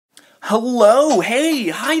Hello, hey,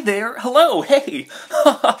 hi there, hello, hey,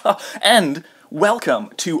 and welcome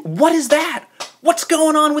to What Is That? What's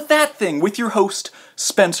going on with that thing? With your host,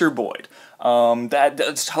 Spencer Boyd.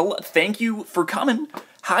 Thank you for coming.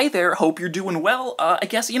 Hi there, hope you're doing well. I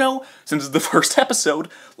guess, since it's the first episode,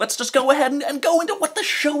 let's just go ahead and go into what the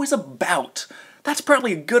show is about. That's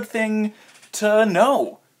probably a good thing to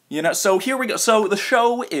know. So here we go. So the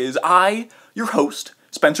show is your host,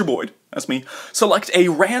 Spencer Boyd, that's me, select a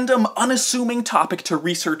random, unassuming topic to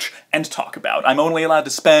research and talk about. I'm only allowed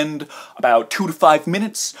to spend about 2 to 5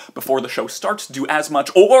 minutes before the show starts, do as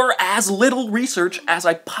much or as little research as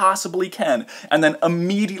I possibly can, and then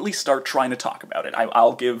immediately start trying to talk about it.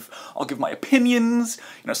 I'll give my opinions,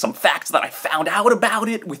 some facts that I found out about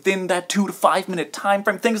it within that 2 to 5 minute time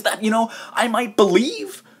frame, things that, I might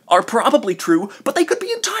believe are probably true, but they could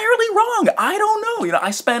be entirely wrong. I don't know.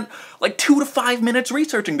 I spent like 2 to 5 minutes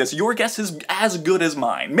researching this. Your guess is as good as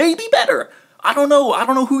mine. Maybe better. I don't know. I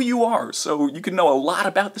don't know who you are, so you can know a lot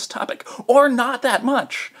about this topic, or not that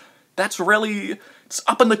much. It's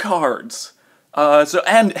up in the cards. Not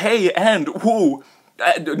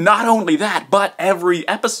only that, but every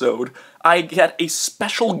episode, I get a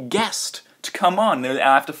special guest to come on.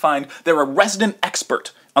 They're a resident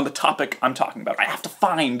expert on the topic I'm talking about. I have to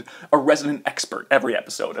find a resident expert every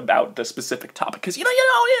episode about the specific topic, because you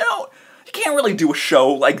can't really do a show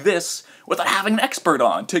like this without having an expert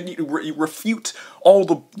on to refute all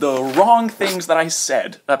the wrong things that I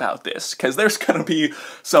said about this, because there's gonna be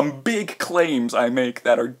some big claims I make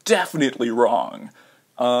that are definitely wrong.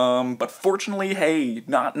 But fortunately, hey,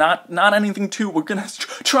 not anything too, we're gonna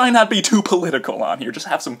try not be too political on here, just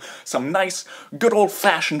have some nice, good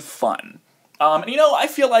old-fashioned fun. I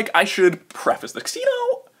feel like I should preface this, because,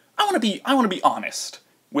 I want to be honest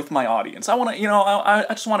with my audience. I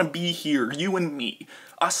just want to be here, you and me,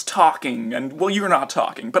 us talking, and, well, you're not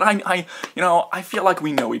talking, but I feel like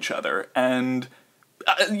we know each other, and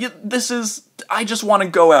I just want to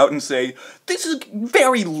go out and say, this is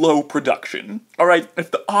very low production, alright?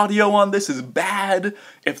 If the audio on this is bad,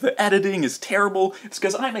 if the editing is terrible, it's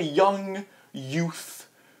because I'm a young youth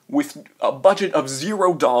with a budget of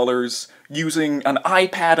 $0 using an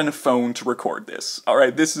iPad and a phone to record this.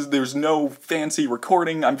 Alright, there's no fancy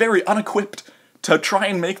recording. I'm very unequipped to try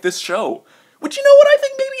and make this show. Which, you know what, I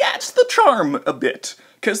think maybe adds to the charm a bit.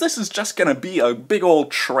 Because this is just gonna be a big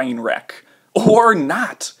old train wreck. Or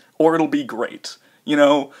not. Or it'll be great.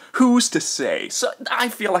 Who's to say? So I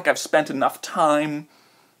feel like I've spent enough time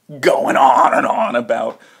going on and on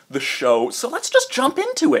about the show, so let's just jump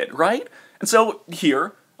into it, right? And so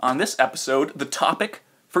here, on this episode, the topic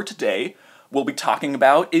for today we'll be talking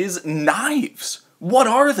about is knives. What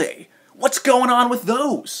are they? What's going on with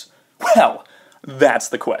those? Well, that's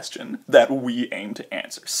the question that we aim to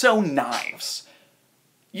answer. So, knives.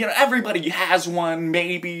 Everybody has one,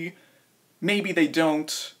 maybe they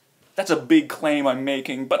don't. That's a big claim I'm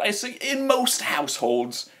making, but I say in most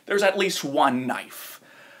households, there's at least one knife.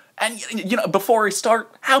 And, before I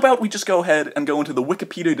start, how about we just go ahead and go into the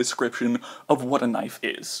Wikipedia description of what a knife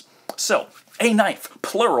is. So, a knife,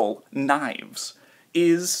 plural, knives,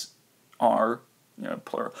 is a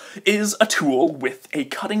tool with a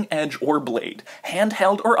cutting edge or blade,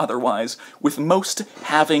 handheld or otherwise, with most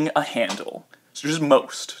having a handle. So just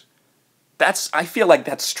most. I feel like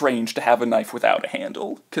that's strange to have a knife without a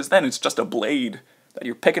handle, because then it's just a blade that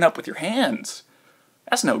you're picking up with your hands.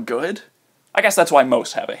 That's no good. I guess that's why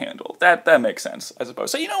most have a handle. That makes sense, I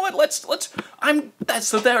suppose. So you know what?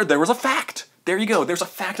 There was a fact. There you go. There's a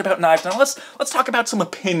fact about knives. Now let's talk about some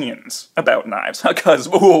opinions about knives, because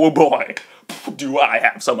oh boy, do I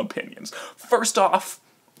have some opinions. First off,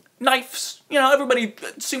 knives. Everybody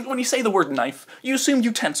when you say the word knife, you assume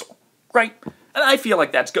utensil, right? And I feel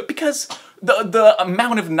like that's good, because the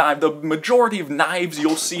amount of the majority of knives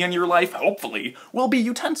you'll see in your life, hopefully, will be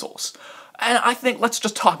utensils. And I think let's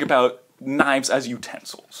just talk about knives as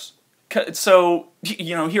utensils. So,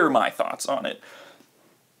 here are my thoughts on it.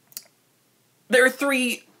 There are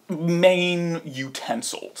 3 main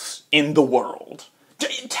utensils in the world.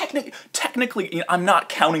 Technically, I'm not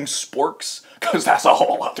counting sporks, because that's a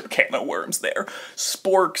whole other can of worms there.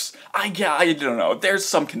 Sporks, I don't know, there's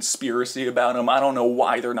some conspiracy about them. I don't know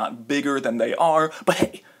why they're not bigger than they are, but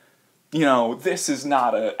hey, this is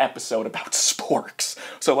not an episode about sporks,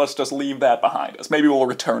 so let's just leave that behind us. Maybe we'll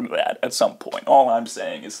return to that at some point. All I'm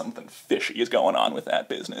saying is something fishy is going on with that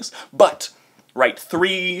business. But, right,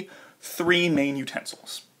 three main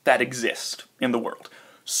utensils that exist in the world.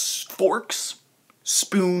 Forks,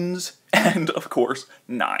 spoons, and, of course,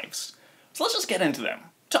 knives. So let's just get into them.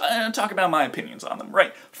 Talk about my opinions on them,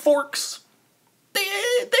 right? Forks,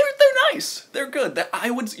 they're nice. They're good.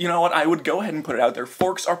 You know what? I would go ahead and put it out there.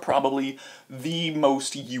 Forks are probably the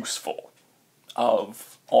most useful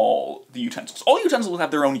of all the utensils. All utensils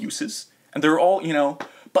have their own uses, and they're all,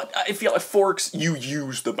 but I feel like forks you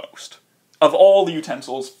use the most. Of all the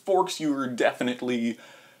utensils, forks you're definitely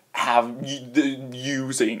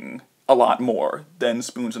using a lot more than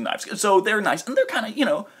spoons and knives. So they're nice, and they're kind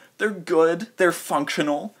of, they're good, they're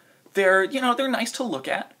functional, they're nice to look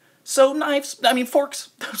at. So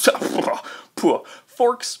forks,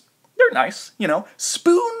 forks, they're nice,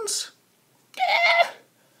 Spoons,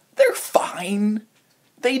 they're fine.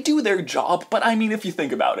 They do their job, but if you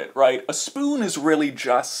think about it, right? A spoon is really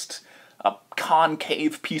just a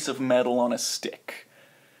concave piece of metal on a stick.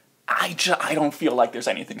 I don't feel like there's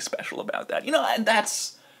anything special about that.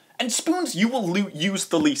 And spoons you will use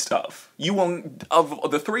the least of. You will,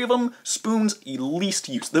 of the three of them, spoons least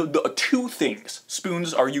used. The two things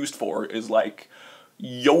spoons are used for is like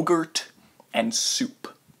yogurt and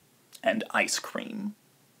soup and ice cream.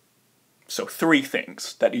 So 3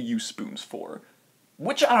 things that you use spoons for.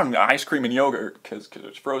 Which, I don't know, ice cream and yogurt, because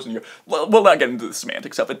it's frozen yogurt. Well, we'll not get into the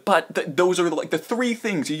semantics of it, but those are like the 3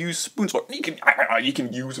 things you use spoons for. You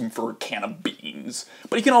can use them for a can of beans,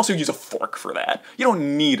 but you can also use a fork for that. You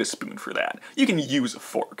don't need a spoon for that. You can use a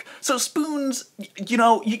fork. So spoons,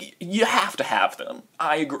 you have to have them.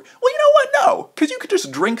 I agree. Well, you know what? No, because you could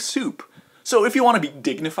just drink soup. So if you want to be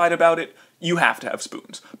dignified about it, you have to have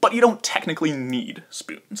spoons. But you don't technically need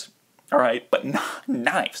spoons. All right, but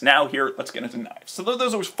knives. Now here, let's get into knives. So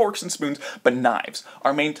those are forks and spoons, but knives.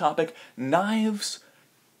 Our main topic, knives,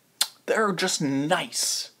 they're just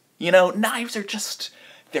nice. Knives are just,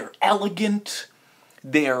 they're elegant,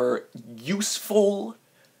 they're useful,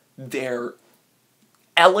 they're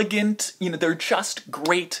elegant, they're just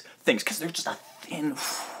great things, because they're just a thin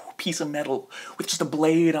piece of metal with just a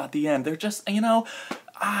blade at the end. They're just,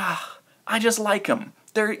 I just like them.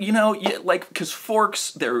 They're, because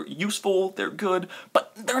forks, they're useful, they're good,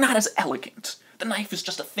 but they're not as elegant. The knife is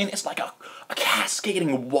just it's like a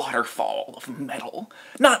cascading waterfall of metal.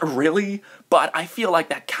 Not really, but I feel like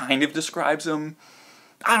that kind of describes them.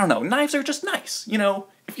 I don't know, knives are just nice,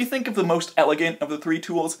 If you think of the most elegant of the 3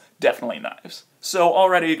 tools, definitely knives. So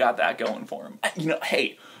already you got that going for them.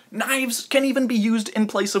 Hey, knives can even be used in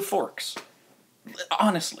place of forks.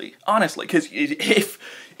 Honestly, because if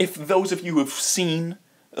those of you who have seen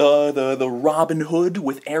the Robin Hood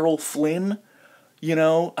with Errol Flynn,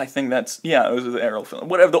 I think it was Errol Flynn,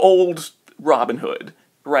 whatever, the old Robin Hood,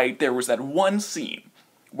 right? There was that one scene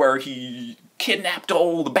where he kidnapped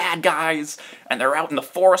all the bad guys, and they're out in the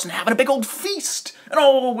forest and having a big old feast, and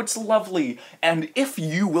oh, it's lovely. And if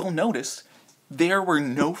you will notice, there were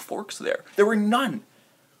no forks there. There were none.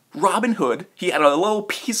 Robin Hood, he had a little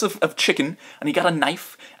piece of chicken, and he got a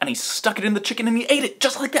knife, and he stuck it in the chicken, and he ate it,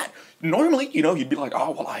 just like that. Normally, you'd be like,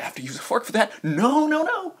 oh, well, I have to use a fork for that.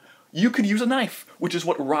 No. You could use a knife, which is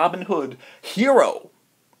what Robin Hood, hero,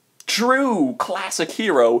 true classic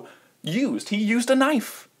hero, used. He used a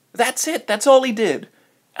knife. That's it. That's all he did.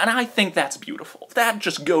 And I think that's beautiful. That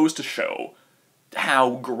just goes to show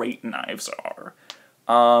how great knives are.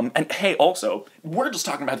 And hey, also, we're just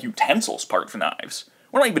talking about the utensils part for knives.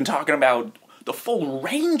 We're not even talking about the full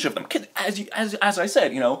range of them. As I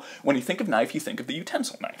said, when you think of knife, you think of the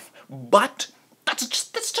utensil knife. But that's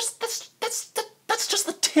just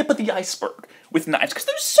the tip of the iceberg with knives, because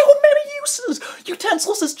there's so many uses.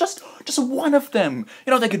 Utensils is just one of them.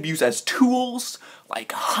 They could be used as tools,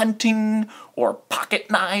 like hunting or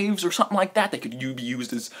pocket knives or something like that. They could be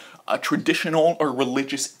used as a traditional or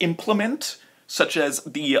religious implement, such as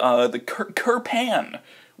the kirpan,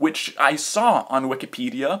 which I saw on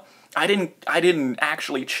Wikipedia. I didn't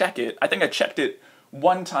actually check it. I think I checked it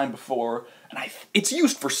one time before, and it's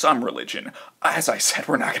used for some religion. As I said,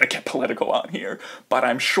 we're not going to get political on here, but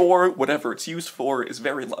I'm sure whatever it's used for is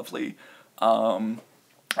very lovely. But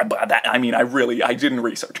I didn't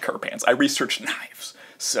research kirpans. I researched knives.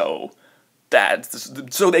 So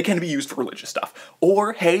they can be used for religious stuff.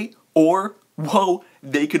 Or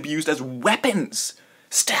they could be used as weapons.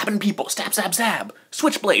 Stabbing people, stab, stab, stab.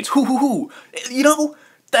 Switchblades, hoo.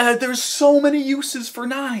 There's so many uses for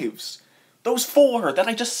knives. Those 4 that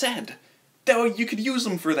I just said. You could use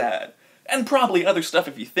them for that. And probably other stuff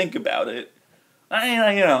if you think about it.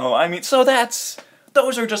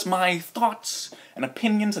 Those are just my thoughts and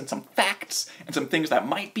opinions and some facts and some things that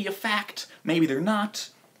might be a fact. Maybe they're not.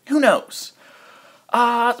 Who knows?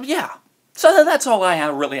 Yeah. So that's all I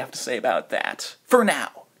really have to say about that. For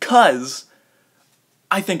now. 'Cause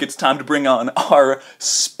I think it's time to bring on our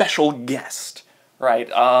special guest, right?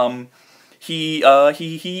 he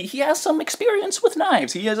has some experience with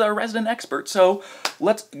knives. He is a resident expert. So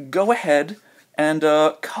let's go ahead and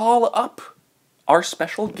call up our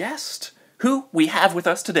special guest, who we have with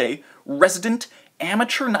us today, resident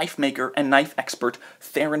amateur knife maker and knife expert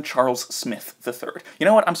Theron Charles Smith III. You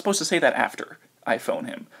know what? I'm supposed to say that after I phone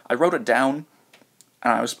him. I wrote it down,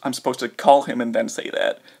 and I'm supposed to call him and then say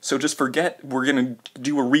that. So just forget. We're gonna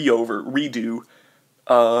do a redo.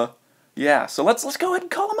 Yeah. So let's go ahead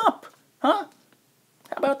and call him up, huh?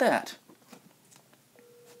 How about that?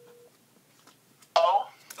 Hello?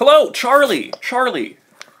 Hello, Charlie. Charlie,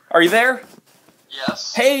 are you there?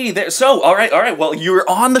 Yes. Hey there. So, all right. Well, you're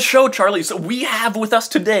on the show, Charlie. So we have with us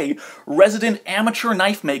today resident amateur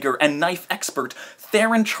knife maker and knife expert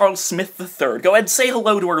Theron Charles Smith III. Go ahead, say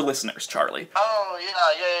hello to our listeners, Charlie. Oh, yeah.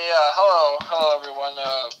 Hello, everyone.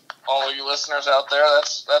 All of you listeners out there,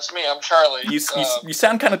 that's me. I'm Charlie. You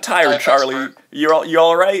sound kind of tired, knife Charlie. expert. You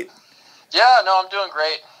all right? Yeah, no, I'm doing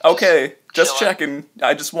great. Okay, just chilling. checking.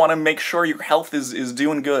 I just want to make sure your health is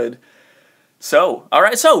doing good. So, all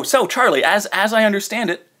right. So Charlie, as I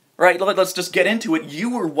understand it, right? Let's just get into it.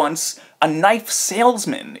 You were once a knife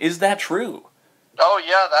salesman. Is that true? Oh,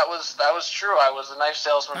 yeah, that was true. I was a knife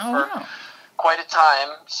salesman for wow. quite a time,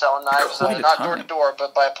 selling knives, Quite a not time. door to door,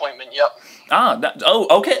 but by appointment. Yep.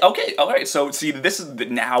 Okay, all right. So, see, this is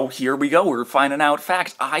now. Here we go. We're finding out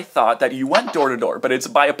facts. I thought that you went door to door, but it's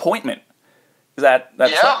by appointment. Is that's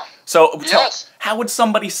Yeah. So, Yes. how would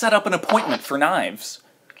somebody set up an appointment for knives?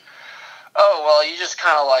 Oh, well, you just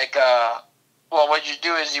kind of like, well, what you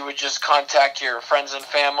do is you would just contact your friends and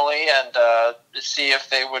family and see if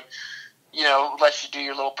they would, let you do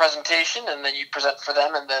your little presentation, and then you present for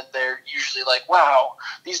them, and then they're usually like, wow,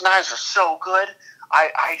 these knives are so good.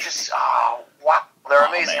 I just, wow, they're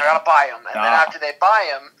amazing. man. I gotta buy them. And then Ah. after they buy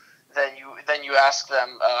them, then you ask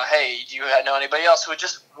them, hey, do you know anybody else who would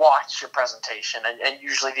just watch your presentation? And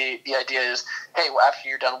usually the idea is, hey, well, after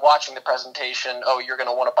you're done watching the presentation, you're going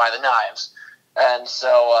to want to buy the knives. And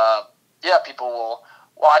so, people will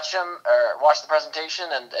watch them or watch the presentation,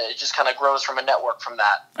 and it just kind of grows from a network from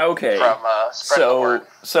that. Okay. From spreading the word.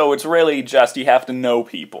 So it's really just you have to know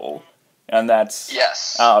people, and that's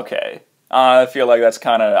Yes. Okay. I feel like that's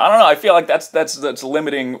kind of I don't know. I feel like that's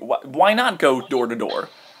limiting. Why not go door to door?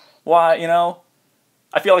 Why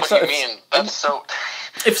I feel like What do you mean? That's so.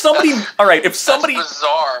 If somebody, all right, if somebody, That's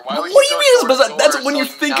bizarre. Why would What do you go mean it's door to bizarre? door That's when you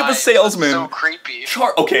selling think of a knives? salesman. That's so creepy.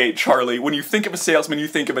 Okay, Charlie, when you think of a salesman, you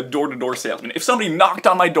think of a door-to-door salesman. If somebody knocked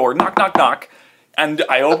on my door, knock, and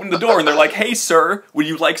I opened the door and they're like, hey, sir, would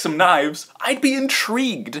you like some knives? I'd be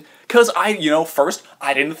intrigued. Because first,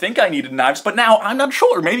 I didn't think I needed knives, but now I'm not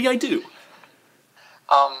sure. Maybe I do.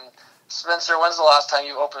 Spencer, when's the last time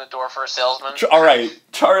you opened a door for a salesman? All right,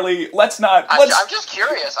 Charlie, I'm let's just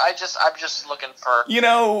curious. I'm just looking for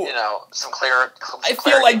some clear. I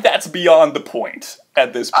feel like that's beyond the point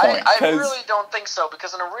at this point. I really don't think so,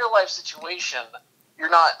 because in a real life situation,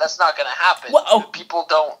 that's not going to happen. Well, people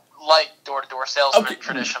don't like door to door salesmen Okay.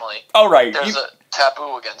 traditionally. All right, There's a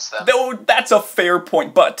taboo against them. though that's a fair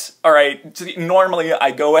point, but all right. Normally,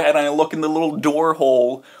 I go ahead and I look in the little door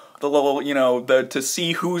hole, the little to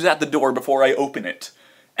see who's at the door before I open it.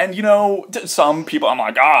 And some people, I'm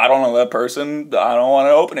like, I don't know that person. I don't want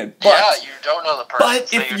to open it. But, Yeah, you don't know the person. But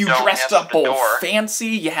so if you don't dressed answer up the all door. fancy,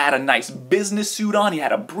 you had a nice business suit on, you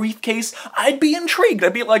had a briefcase, I'd be intrigued.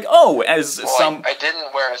 I'd be like, oh, as Well, some. I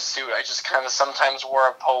didn't wear a suit. I just kind of sometimes wore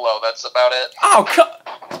a polo. That's about it. Oh,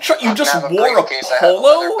 you just I have wore a briefcase, I have a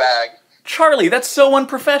leather polo? bag. Charlie, that's so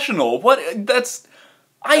unprofessional. I'd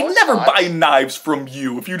it's never not. buy knives from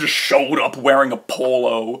you if you just showed up wearing a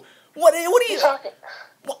polo. What are you talking?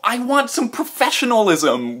 Well, I want some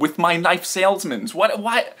professionalism with my knife salesmen.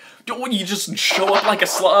 Why don't you just show up like a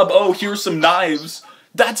slob? Oh, here's some knives.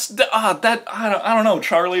 I don't know,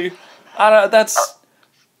 Charlie. All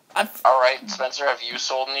right, Spencer, have you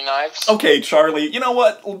sold any knives? Okay, Charlie. You know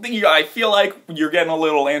what? I feel like you're getting a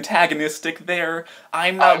little antagonistic there.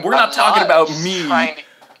 We're not talking about just me. Trying to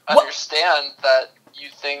understand that you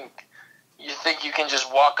think you can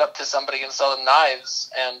just walk up to somebody and sell them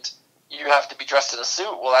knives, and you have to be dressed in a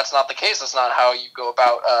suit. Well, that's not the case. That's not how you go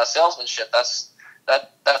about salesmanship. That's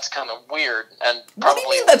kind of weird, and probably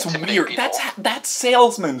What do you mean that's intimidate weird? people. That's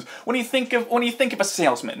salesmen. When you think of a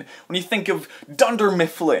salesman, when you think of Dunder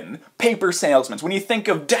Mifflin, paper salesmen, when you think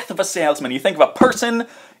of Death of a Salesman, you think of a person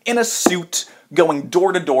in a suit going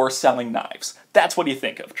door to door selling knives. That's what you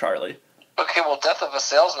think of, Charlie. Okay, well, Death of a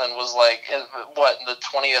Salesman was like, in the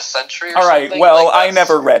 20th century or All right, something? well, Like, I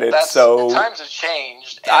never read it, so... The times have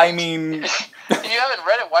changed. I mean, If you haven't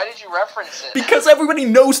read it, why did you reference it? Because everybody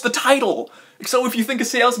knows the title. So if you think of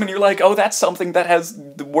salesman, you're like, oh, that's something that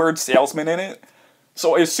has the word salesman in it.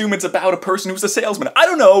 So I assume it's about a person who's a salesman. I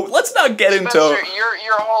don't know. Let's not get into...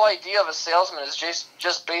 Your whole idea of a salesman is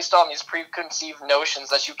just based on these preconceived notions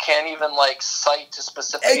that you can't even, like, cite to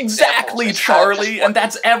specific Exactly, examples. Charlie, and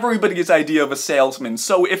that's everybody's idea of a salesman.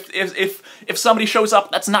 So if somebody shows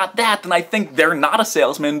up that's not that, then I think they're not a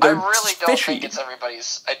salesman, they're I really don't fishy. think it's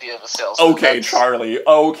everybody's idea of a salesman. Okay, Charlie,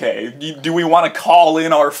 okay. Do we want to call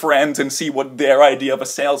in our friends and see what their idea of a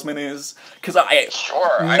salesman is? Because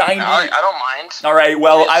Sure, 90... I don't mind. Alright,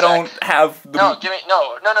 well, I don't have the... No, give me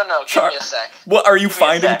a sec. What, are you Give me a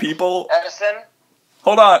finding sec. people? Edison,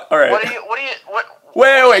 Hold on, alright.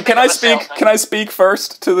 Wait, can I speak? Can I speak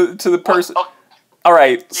first to the person?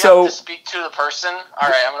 Alright, so... You have to speak to the person?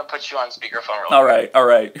 Alright, I'm gonna put you on speakerphone real quick.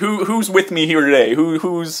 Alright. Who's with me here today?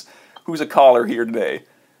 Who's a caller here today?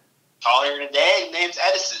 Caller today, name's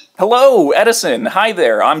Edison. Hello, Edison. Hi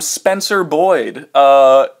there. I'm Spencer Boyd.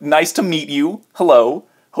 Nice to meet you. Hello.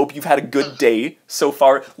 Hope you've had a good day so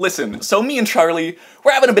far. Listen, so me and Charlie,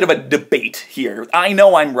 we're having a bit of a debate here. I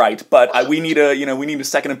know I'm right, but we need a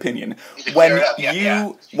second opinion.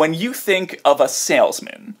 When you think of a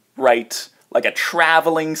salesman, right? Like a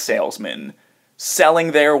traveling salesman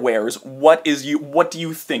selling their wares, what do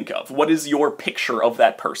you think of? What is your picture of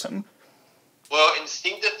that person? Well,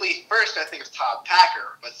 instinctively, first I think of Todd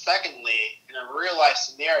Packer, but secondly, in a real-life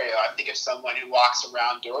scenario, I think of someone who walks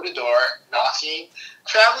around door to door, knocking,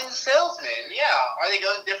 traveling salesman. Yeah, are they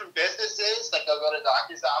going to different businesses? Like they'll go to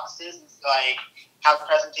doctors' offices and like have a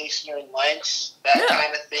presentation during lunch, that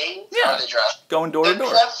kind of thing. Yeah, they dress. Going door to door.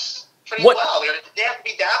 Dress pretty well. They have to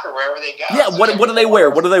be dapper wherever they go. Yeah. So What do they wear?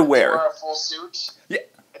 What do they wear? They wear a full suit. Yeah.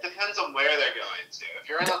 It depends on where they're going to. If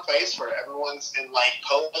you're in a place where everyone's in like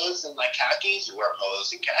polos and like khakis, you wear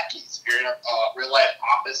polos and khakis. If you're in a real life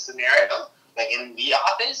office scenario, like in the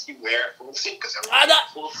office, you wear a full suit because everyone's in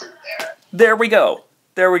a full suit there. There we go.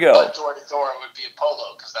 But door to door would be a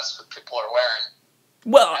polo because that's what people are wearing.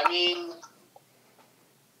 Well, I mean,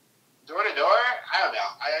 door to door, I don't know.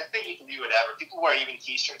 I think you can do whatever. People wear even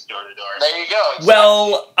t-shirts door to door. There you go. Exactly.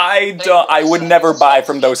 Well, I would never buy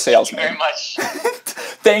from those salesmen. Thank you very much.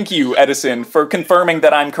 Thank you, Edison, for confirming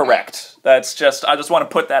that I'm correct. I just want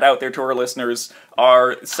to put that out there to our listeners.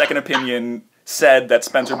 Our second opinion said that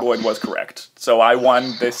Spencer Boyd was correct. So I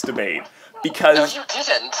won this debate. Because... No, you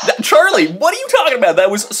didn't. Charlie, what are you talking about?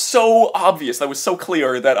 That was so obvious. That was so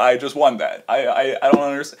clear that I just won that. I don't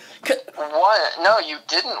understand. What? No, you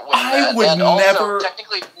didn't win I that. would and never... Also,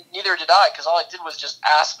 technically, neither did I, because all I did was just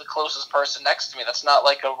ask the closest person next to me. That's not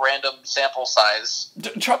like a random sample size.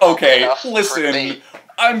 Okay, listen,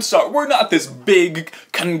 I'm sorry, we're not this big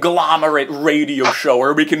conglomerate radio show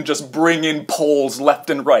where we can just bring in polls left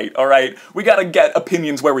and right, alright? We gotta get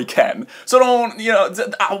opinions where we can. So don't,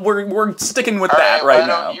 we're sticking with that right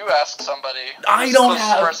now. Why don't you ask somebody? I don't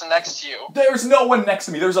have... the person next to you. There's no one next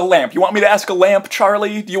to me, there's a lamp. You want me to ask a lamp,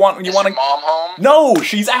 Charlie? Do you want to... Is your mom home? No,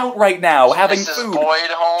 she's out right now, having Mrs. food.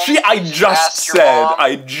 Boyd home? I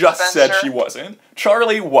just said she wasn't.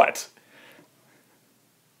 Charlie, what?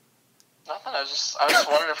 Nothing, I was just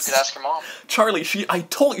wondering if you could ask your mom. Charlie, I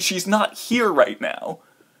told you she's not here right now.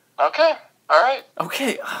 Okay, alright.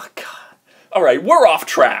 Okay, oh god. Alright, we're off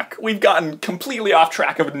track. We've gotten completely off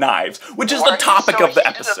track of knives, which is the topic of the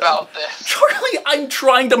episode. About this? Charlie, I'm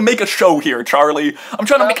trying to make a show here, Charlie. I'm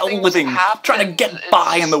trying to make a living, trying to get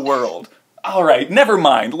by in the world. Alright, never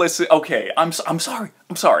mind. Listen, okay, I'm sorry.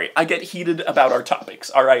 I'm sorry. I get heated about our topics,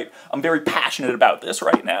 alright? I'm very passionate about this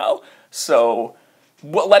right now. So,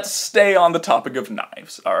 let's stay on the topic of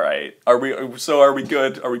knives, alright? Are we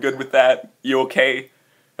good? Are we good with that? You okay?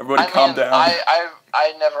 Everybody calm down.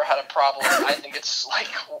 I never had a problem. I think it's like,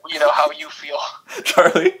 how you feel.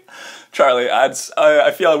 Charlie,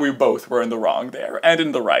 I feel like we both were in the wrong there, and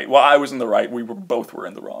in the right. Well, I was in the right, both were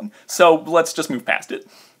in the wrong. So, let's just move past it.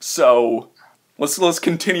 So, let's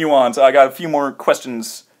continue on. So I got a few more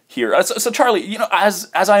questions here. So Charlie, as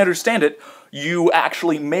I understand it, you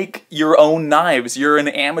actually make your own knives. You're an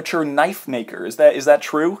amateur knife maker. Is that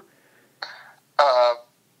true?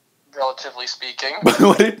 Relatively speaking.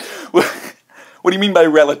 What do you mean by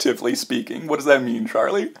relatively speaking? What does that mean,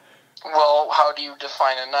 Charlie? Well, how do you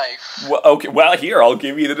define a knife? Well, okay, here, I'll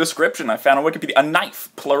give you the description. I found on Wikipedia. A knife,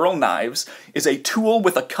 plural knives, is a tool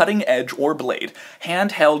with a cutting edge or blade,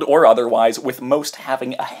 handheld or otherwise, with most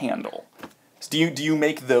having a handle. Do you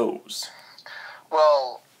make those?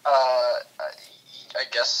 Well, I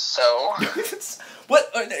guess so.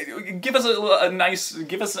 What? Give us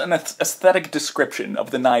an aesthetic description of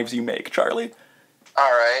the knives you make, Charlie.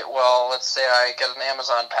 Alright, well, let's say I get an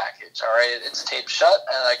Amazon package, alright? It's taped shut,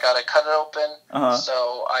 and I gotta cut it open,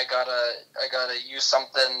 so I gotta use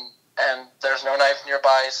something, and there's no knife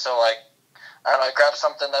nearby, so, like, I don't know, I grab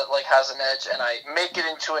something that, like, has an edge, and I make it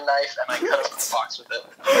into a knife, and I cut open the box with it.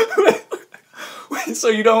 Wait, so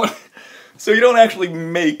you don't actually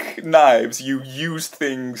make knives, you use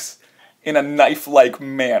things in a knife-like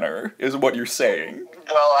manner, is what you're saying.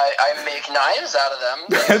 Well, I make knives out of them.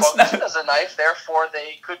 They function as a knife, therefore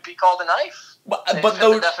they could be called a knife. But fit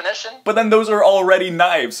those, the definition. But then those are already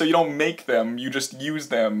knives, so you don't make them, you just use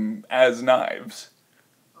them as knives.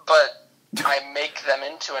 But I make them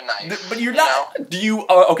into a knife. But you're not... Know? Do you...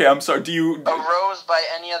 okay, I'm sorry, do you... A rose by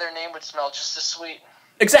any other name would smell just as sweet.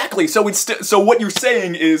 Exactly, so it's so what you're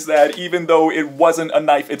saying is that even though it wasn't a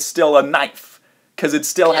knife, it's still a knife. Because it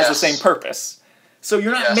still has the same purpose. So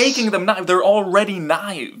you're not making them knives, they're already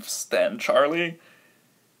knives then, Charlie.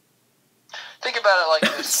 Think about it like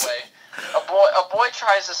this way. A boy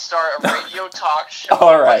tries to start a radio talk show.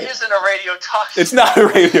 Alright. What isn't a radio talk show? It's not a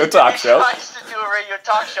radio talk show. If he tries to do a radio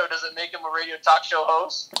talk show, does it make him a radio talk show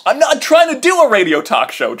host? I'm not trying to do a radio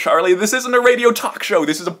talk show, Charlie. This isn't a radio talk show.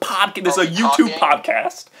 This is a podcast. This is a YouTube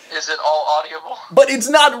podcast. Is it all audible? But it's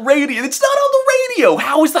not radio. It's not on the radio.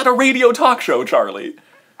 How is that a radio talk show, Charlie?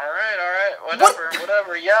 Alright,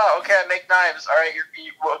 whatever, yeah, okay, I make knives, alright,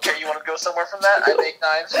 okay, you want to go somewhere from that? I make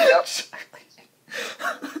knives, yep.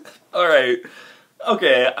 Alright,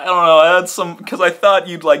 okay, I don't know, that's because I thought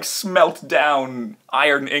you'd, like, smelt down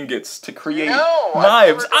iron ingots to create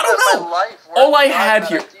knives. I don't know,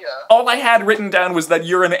 all I had written down was that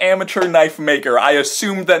you're an amateur knife maker. I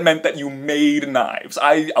assumed that meant that you made knives.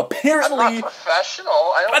 I'm not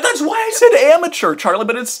professional. That's why I said amateur, Charlie,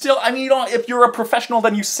 but it's still, I mean, if you're a professional,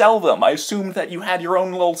 then you sell them. I assumed that you had your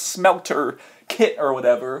own little smelter kit or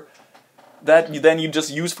whatever that then you just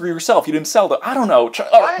use for yourself. You didn't sell them. I don't know.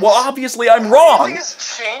 Well, obviously I'm wrong. Anything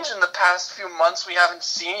has changed in the past few months. We haven't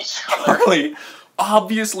seen each other. Charlie,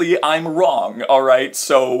 obviously I'm wrong, alright?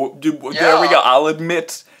 So, there we go. I'll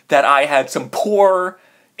admit that I had some poor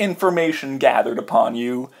information gathered upon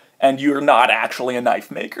you, and you're not actually a knife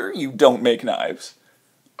maker. You don't make knives.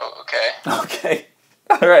 Oh, okay. Okay.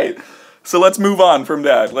 Alright. So let's move on from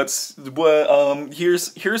that. Let's,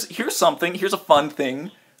 here's something, here's a fun thing,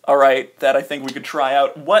 alright, that I think we could try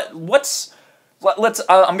out. I'm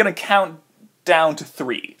gonna count down to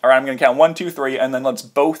 3. Alright, I'm gonna count 1, 2, 3, and then let's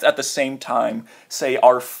both at the same time say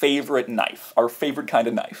our favorite knife. Our favorite kind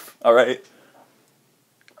of knife. Alright?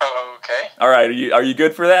 Oh, okay. Alright, are you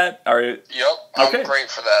good for that? Alright. Yep, I'm great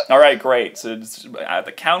for that. Alright, great. So at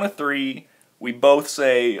the count of 3, we both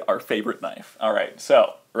say our favorite knife. Alright,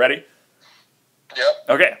 so, ready? Yep.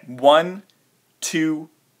 Okay, 1, 2,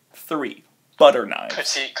 3. Butter knives.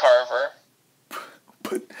 Petite carver.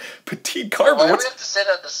 Petite carver? Why do we have to say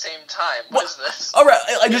that at the same time? What is this? Alright,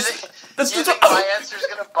 you think my answer's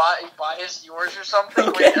gonna bias yours or something?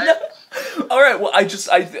 Okay. Alright, well,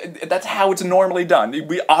 that's how it's normally done.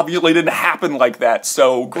 We obviously didn't happen like that,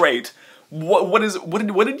 so great. What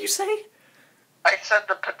did you say? I said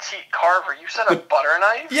the petite carver. You said a butter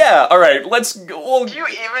knife? Yeah, alright, let's go. Well, do you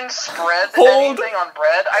even spread anything on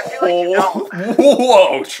bread? I feel like you don't.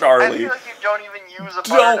 Whoa, Charlie. I feel like you don't even use a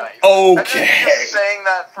butter knife. Okay. I'm just saying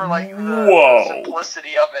that for, like, the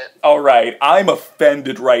simplicity of it. Alright, I'm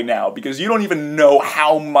offended right now, because you don't even know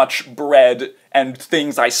how much bread and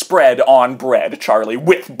things I spread on bread, Charlie,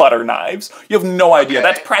 with butter knives. You have no idea.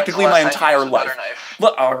 That's practically my entire life.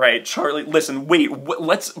 Alright, Charlie, listen, wait,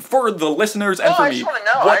 let's, for the listeners and for me. I just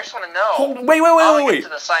want to know. Wait. I'll get to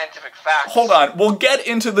the scientific facts. Hold on, we'll get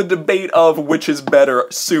into the debate of which is better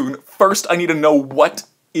soon. First, I need to know, what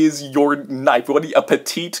is your knife? A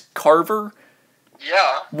petite carver?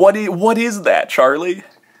 Yeah. What is that, Charlie?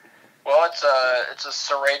 Well, it's a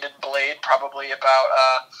serrated blade, probably about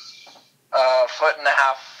a foot and a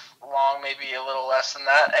half long, maybe a little less than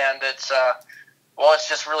that, and it's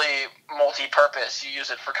just really multi-purpose. You use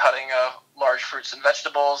it for cutting large fruits and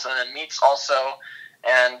vegetables, and then meats also,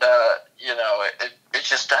 and it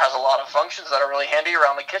just has a lot of functions that are really handy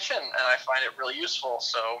around the kitchen, and I find it really useful.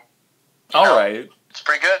 So, alright, it's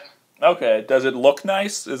pretty good. Okay, does it look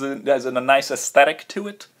nice? Has it a nice aesthetic to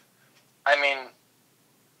it? I mean,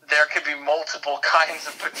 there could be multiple kinds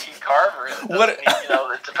of petite carvers.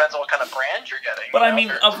 It depends on what kind of brand you're getting. But I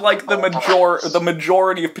mean, of like the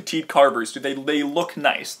majority of petite carvers, they look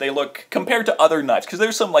nice? They look, compared to other knives, because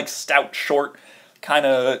there's some like stout, short, kind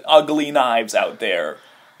of ugly knives out there.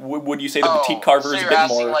 Would you say the petite carver is a bit more?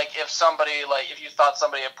 So you're asking, like, if you thought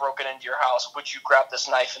somebody had broken into your house, would you grab this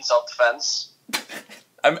knife in self-defense?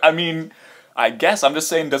 I mean, I guess I'm just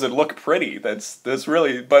saying, does it look pretty? That's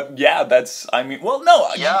really, but yeah, that's, I mean, well, no.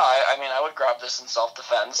 Yeah, I mean, I would grab this in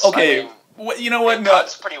self-defense. Okay, I mean, you know what? it No,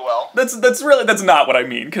 cuts pretty well. that's not what I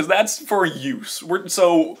mean, because that's for use.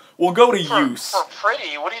 So we'll go to use. For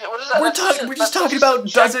pretty, what is that? We're just talking about,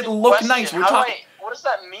 does it look nice? We're talking. What does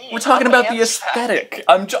that mean? We're talking about the aesthetic.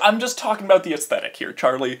 I'm just talking about the aesthetic here,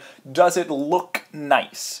 Charlie. Does it look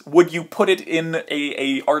nice? Would you put it in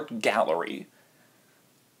a art gallery?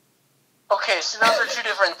 Okay, so those are two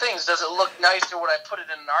different things. Does it look nice, or would I put it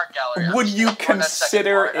in an art gallery? Would you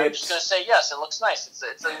consider it? I'm just gonna say yes. It looks nice.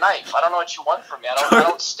 It's a knife. I don't know what you want from me. I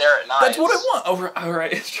don't stare at knives. That's what I want. All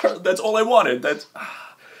right, that's all I wanted. That's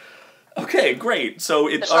okay. Great. So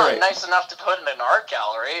it's all not right. nice enough to put in an art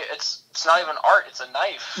gallery. It's not even art. It's a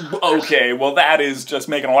knife. Okay. Well, that is just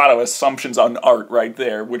making a lot of assumptions on art right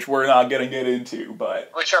there, which we're not gonna get into,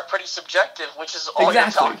 but which are pretty subjective, which is all you're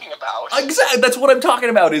talking about. Exactly. That's what I'm talking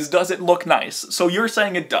about. Is does it look nice? So you're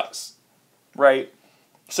saying it does, right?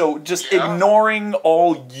 So just ignoring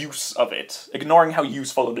all use of it, ignoring how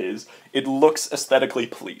useful it is, it looks aesthetically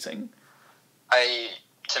pleasing.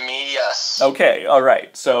 To me, yes. Okay,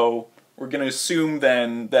 alright, so we're gonna assume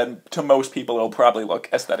then that to most people it'll probably look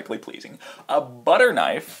aesthetically pleasing. A butter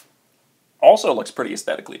knife also looks pretty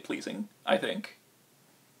aesthetically pleasing, I think.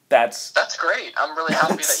 That's great. I'm really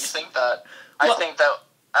happy that you think that. I think that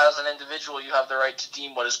as an individual, you have the right to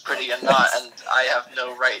deem what is pretty and not, and I have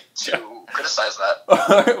no right to criticize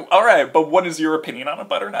that. Alright, but what is your opinion on a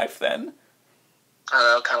butter knife then? I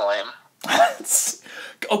don't know, kind of lame.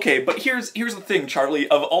 Okay, but here's the thing, Charlie.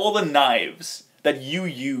 Of all the knives that you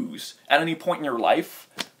use at any point in your life,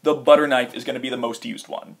 the butter knife is going to be the most used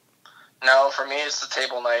one. No, for me it's the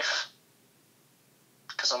table knife.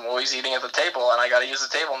 Because I'm always eating at the table, and I gotta use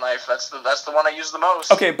the table knife. That's the one I use the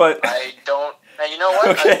most. Okay, but I don't. Now you know what?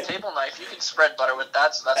 Okay. A table knife, you can spread butter with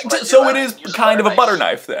that. So that's what I do. So it is kind of a butter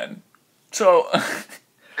knife then. So.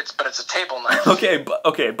 But it's a table knife.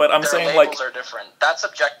 Okay, but I'm saying like. Their labels are different. That's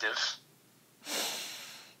objective.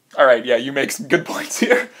 All right, yeah, you make some good points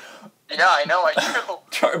here. Yeah, I know, I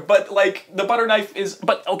do. But like the butter knife is,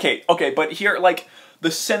 but okay, but here like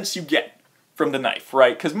the sense you get from the knife,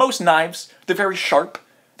 right? Because most knives, they're very sharp,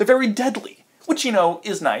 they're very deadly, which you know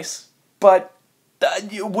is nice. But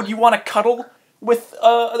would you want to cuddle with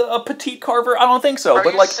a petite carver? I don't think so. Are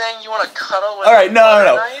but you like, saying you want to cuddle with? All right, a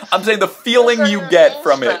no. knife? I'm saying the feeling you get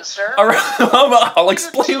from Spencer? it. All right, I'll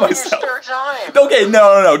explain myself. Your time. Okay,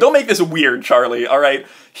 no. Don't make this weird, Charlie. All right.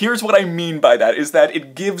 Here's what I mean by that, is that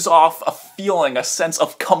it gives off a feeling, a sense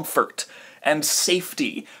of comfort and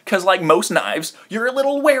safety. Because like most knives, you're a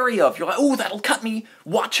little wary of. You're like, oh, that'll cut me.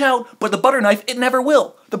 Watch out. But the butter knife, it never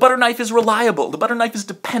will. The butter knife is reliable. The butter knife is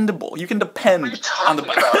dependable. You can depend on the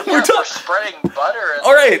butter. We're spreading butter in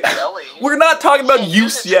all right. belly. We're not talking about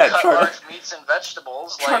use yet, cut Charlie. Large meats and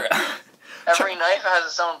vegetables. Like, every knife has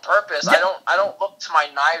its own purpose. Yeah. I don't look to my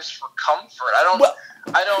knives for comfort.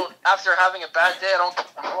 I don't, after having a bad day, I don't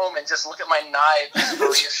come home and just look at my knives for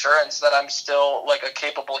reassurance that I'm still, like, a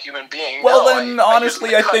capable human being. Well, then,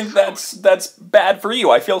 honestly, I think that's bad for you.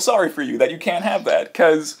 I feel sorry for you that you can't have that,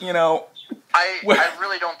 because, you know... I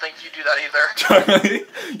really don't think you do that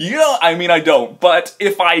either. You know, I mean, I don't, but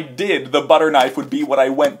if I did, the butter knife would be what I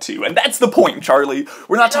went to, and that's the point, Charlie.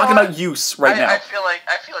 We're not talking about use right now. I feel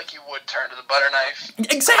like you would turn to the butter knife.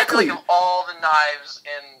 Exactly. I feel like of all the knives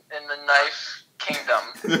in the knife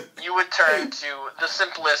kingdom, you would turn to the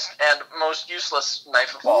simplest and most useless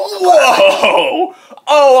knife of all. Whoa!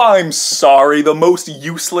 Oh, I'm sorry, the most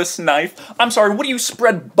useless knife? I'm sorry, what do you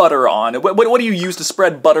spread butter on? What do you use to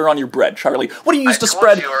spread butter on your bread, Charlie? What do you use to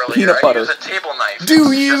spread peanut butter? I use a table knife.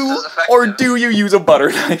 Do you? Or do you use a butter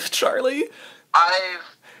knife, Charlie? I've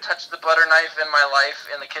touched the butter knife in my life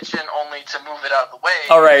in the kitchen only to move it out of the way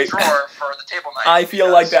in the drawer for the table knife. I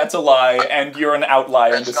feel like that's a lie, and you're an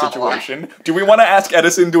outlier in the situation. Do we want to ask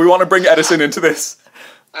Edison? Do we want to bring Edison into this?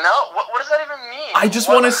 No, what does that even mean? I just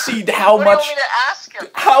want to see how much... What do you want me to ask him?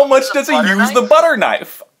 How much does he use the butter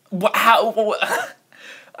knife? How...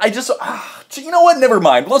 I just... you know what? Never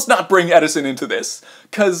mind. Let's not bring Edison into this.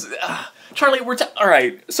 Because... Charlie,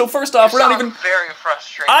 alright, so first off, we're not even... very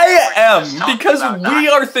frustrated. I am, because we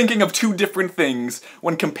are thinking of two different things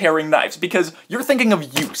when comparing knives, because you're thinking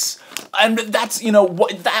of use, and that's, you know,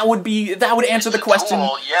 what that would answer the question...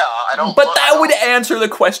 Tool, yeah, I don't... But that would answer the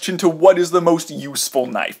question to what is the most useful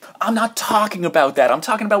knife. I'm not talking about that, I'm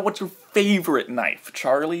talking about what's your favorite knife,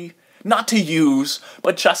 Charlie. Not to use,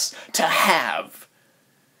 but just to have.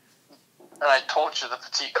 And I told you the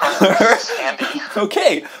petite cartridge is handy.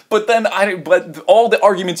 Okay, but all the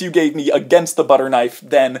arguments you gave me against the butter knife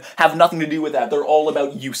then have nothing to do with that. They're all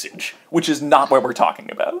about usage, which is not what we're talking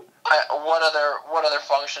about. What other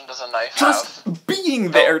function does a knife Just have? being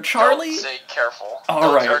there, Charlie. Don't say careful.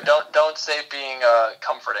 All right. Or don't say being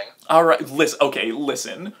comforting. All right,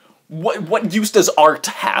 listen. What use does art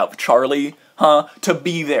have, Charlie? Huh? To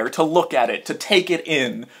be there, to look at it, to take it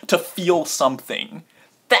in, to feel something.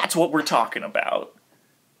 That's what we're talking about.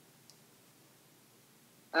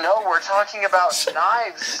 No, we're talking about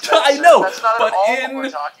knives. I know, that's not but at all what we're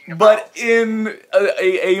talking about. in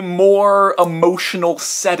a more emotional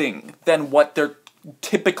setting than what they're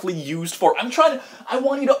typically used for. I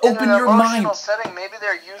want you to open your mind. In an emotional setting, maybe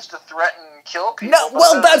they're used to threaten and kill people. No,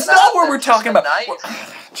 well, that's not what we're talking about.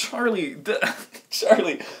 Knife. Charlie,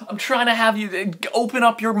 I'm trying to have you open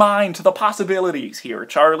up your mind to the possibilities here,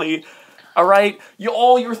 Charlie. All right,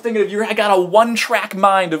 all you're thinking of, I got a one-track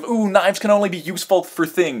mind of, ooh, knives can only be useful for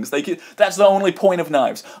things. That's the only point of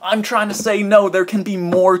knives. I'm trying to say, no, there can be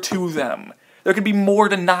more to them. There can be more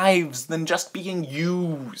to knives than just being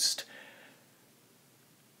used.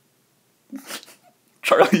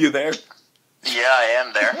 Charlie, you there? Yeah, I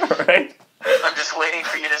am there. All right. I'm just waiting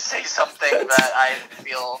for you to say something that I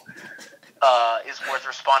feel is worth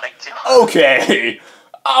responding to. Okay.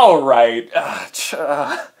 All right.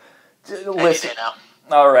 Listen.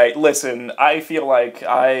 All right, listen. I feel like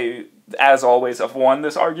I, as always, have won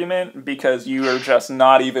this argument because you are just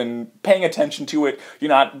not even paying attention to it. You're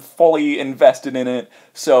not fully invested in it.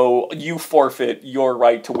 So you forfeit your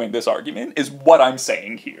right to win this argument, is what I'm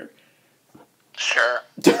saying here. Sure.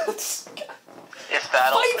 If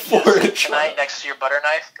that'll Fight put for you it, tonight next to your butter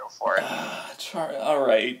knife, go for it. All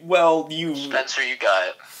right. Well, you Spencer, you got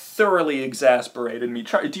it. thoroughly exasperated me.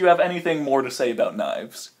 Do you have anything more to say about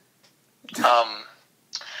knives?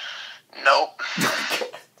 Nope.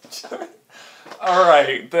 All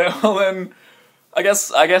right. Well, then, I guess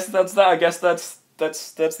that's that. I guess that's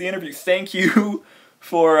the interview. Thank you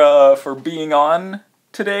for being on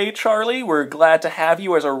today, Charlie. We're glad to have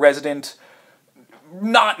you as a resident,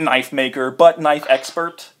 not knife maker, but knife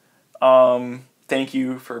expert. Thank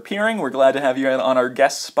you for appearing. We're glad to have you on our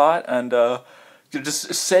guest spot, and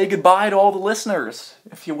just say goodbye to all the listeners,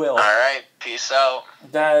 if you will. All right. Peace out.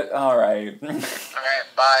 All right. All right.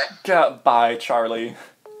 Bye. Bye, Charlie.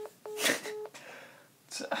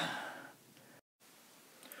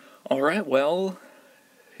 All right. Well,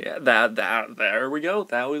 yeah. There we go.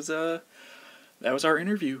 That was our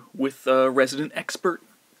interview with resident expert.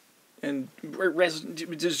 And it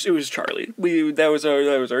was Charlie. That was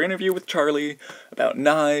our interview with Charlie about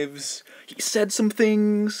knives. He said some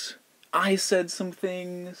things. I said some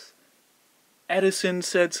things. Edison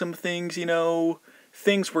said some things.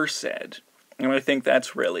 Things were said, and I think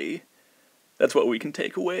that's what we can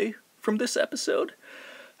take away from this episode.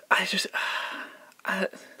 I feel.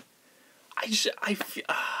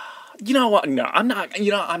 You know what? No, I'm not.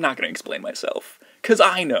 I'm not gonna explain myself, because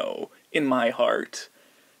I know in my heart.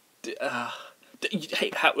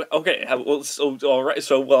 Hey, all right.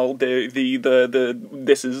 So, well,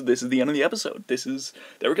 this is the end of the episode.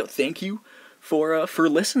 There we go. Thank you for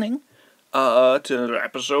listening to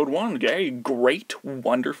episode 1. Okay, great,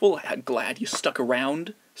 wonderful. Glad you stuck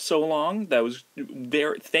around so long. That was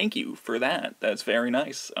thank you for that. That's very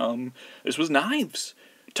nice. This was knives.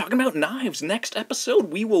 Talking about knives. Next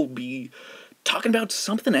episode, we will be talking about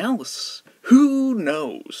something else. Who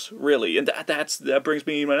knows, really? And that brings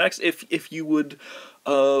me to my next. If you would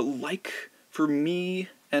like for me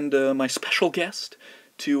and my special guest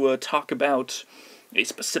to talk about a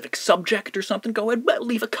specific subject or something, go ahead,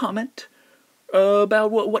 leave a comment about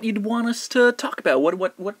what you'd want us to talk about.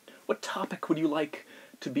 What topic would you like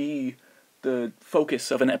to be the focus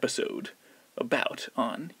of an episode about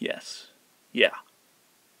on? Yes. Yeah,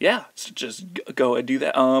 so just go and do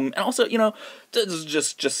that. And also,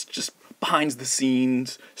 just behind the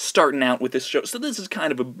scenes, starting out with this show. So this is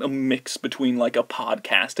kind of a mix between like a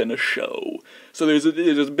podcast and a show. So there's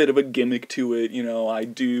a bit of a gimmick to it.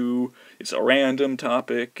 It's a random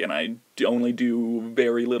topic, and I only do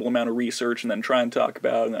very little amount of research and then try and talk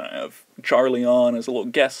about it. And I have Charlie on as a little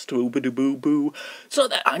guest, boo-ba-doo-boo-boo. So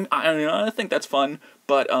that I think that's fun.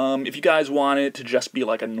 But if you guys want it to just be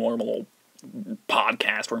like a normal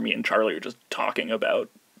podcast where me and Charlie are just talking about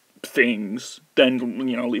things, then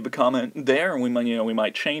leave a comment there, and we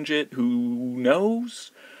might change it. Who knows?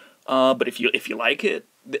 But if you like it,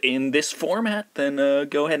 in this format, then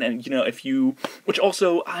go ahead and, if you, which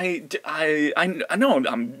also, I know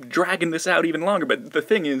I'm dragging this out even longer, but the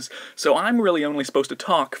thing is, so I'm really only supposed to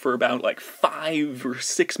talk for about, 5 or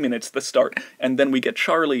 6 minutes at the start, and then we get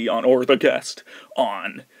Charlie on, or the guest,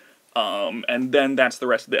 on, and then that's the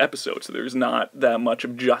rest of the episode, so there's not that much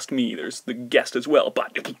of just me, there's the guest as well,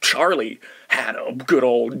 but Charlie had a good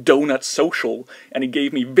old donut social, and he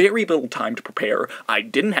gave me very little time to prepare. I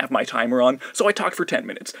didn't have my timer on, so I talked for 10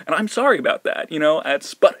 minutes, and I'm sorry about that,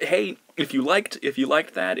 but hey, if you liked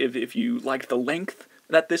that, if you liked the length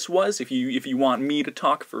that this was, if you want me to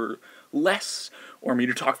talk for less, or me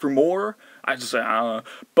to talk for more,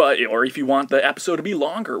 or if you want the episode to be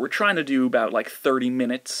longer, we're trying to do about 30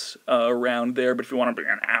 minutes around there, but if you want to be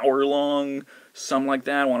an hour long, something like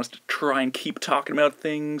that, want us to try and keep talking about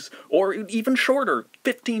things, or even shorter,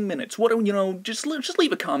 15 minutes, just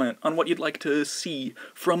leave a comment on what you'd like to see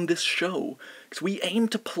from this show, because we aim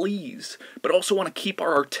to please, but also want to keep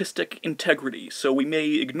our artistic integrity, so we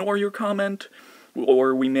may ignore your comment,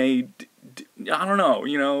 or we may, I don't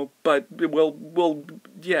know, but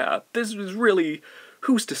this is really,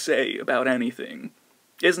 who's to say about anything?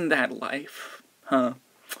 Isn't that life? Huh?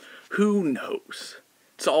 Who knows?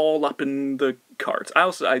 It's all up in the cards.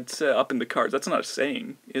 I'd say up in the cards. That's not a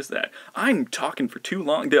saying, is that? I'm talking for too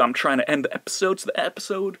long. I'm trying to end the episode, so the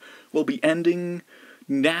episode will be ending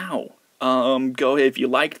now. Go ahead, if you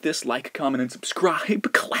liked this, like, comment, and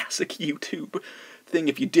subscribe. Classic YouTube thing.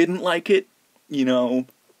 If you didn't like it,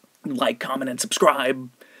 like, comment, and subscribe.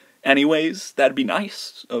 Anyways, that'd be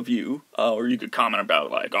nice of you. Or you could comment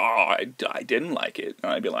about, I didn't like it.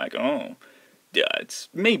 And I'd be like, oh, yeah, it's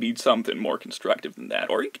maybe something more constructive than that.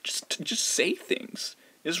 Or you could just say things.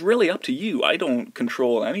 It's really up to you. I don't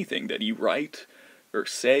control anything that you write or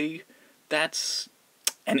say.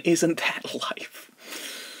 And isn't that life?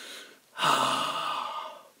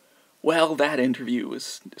 Well, that interview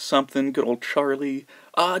was something. Good old Charlie.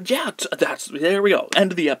 There we go.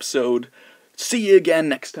 End of the episode. See you again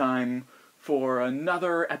next time for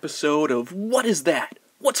another episode of What Is That?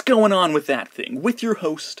 What's going on with that thing? With your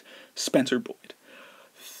host, Spencer Boyd.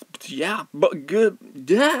 Yeah, but good.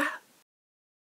 Yeah.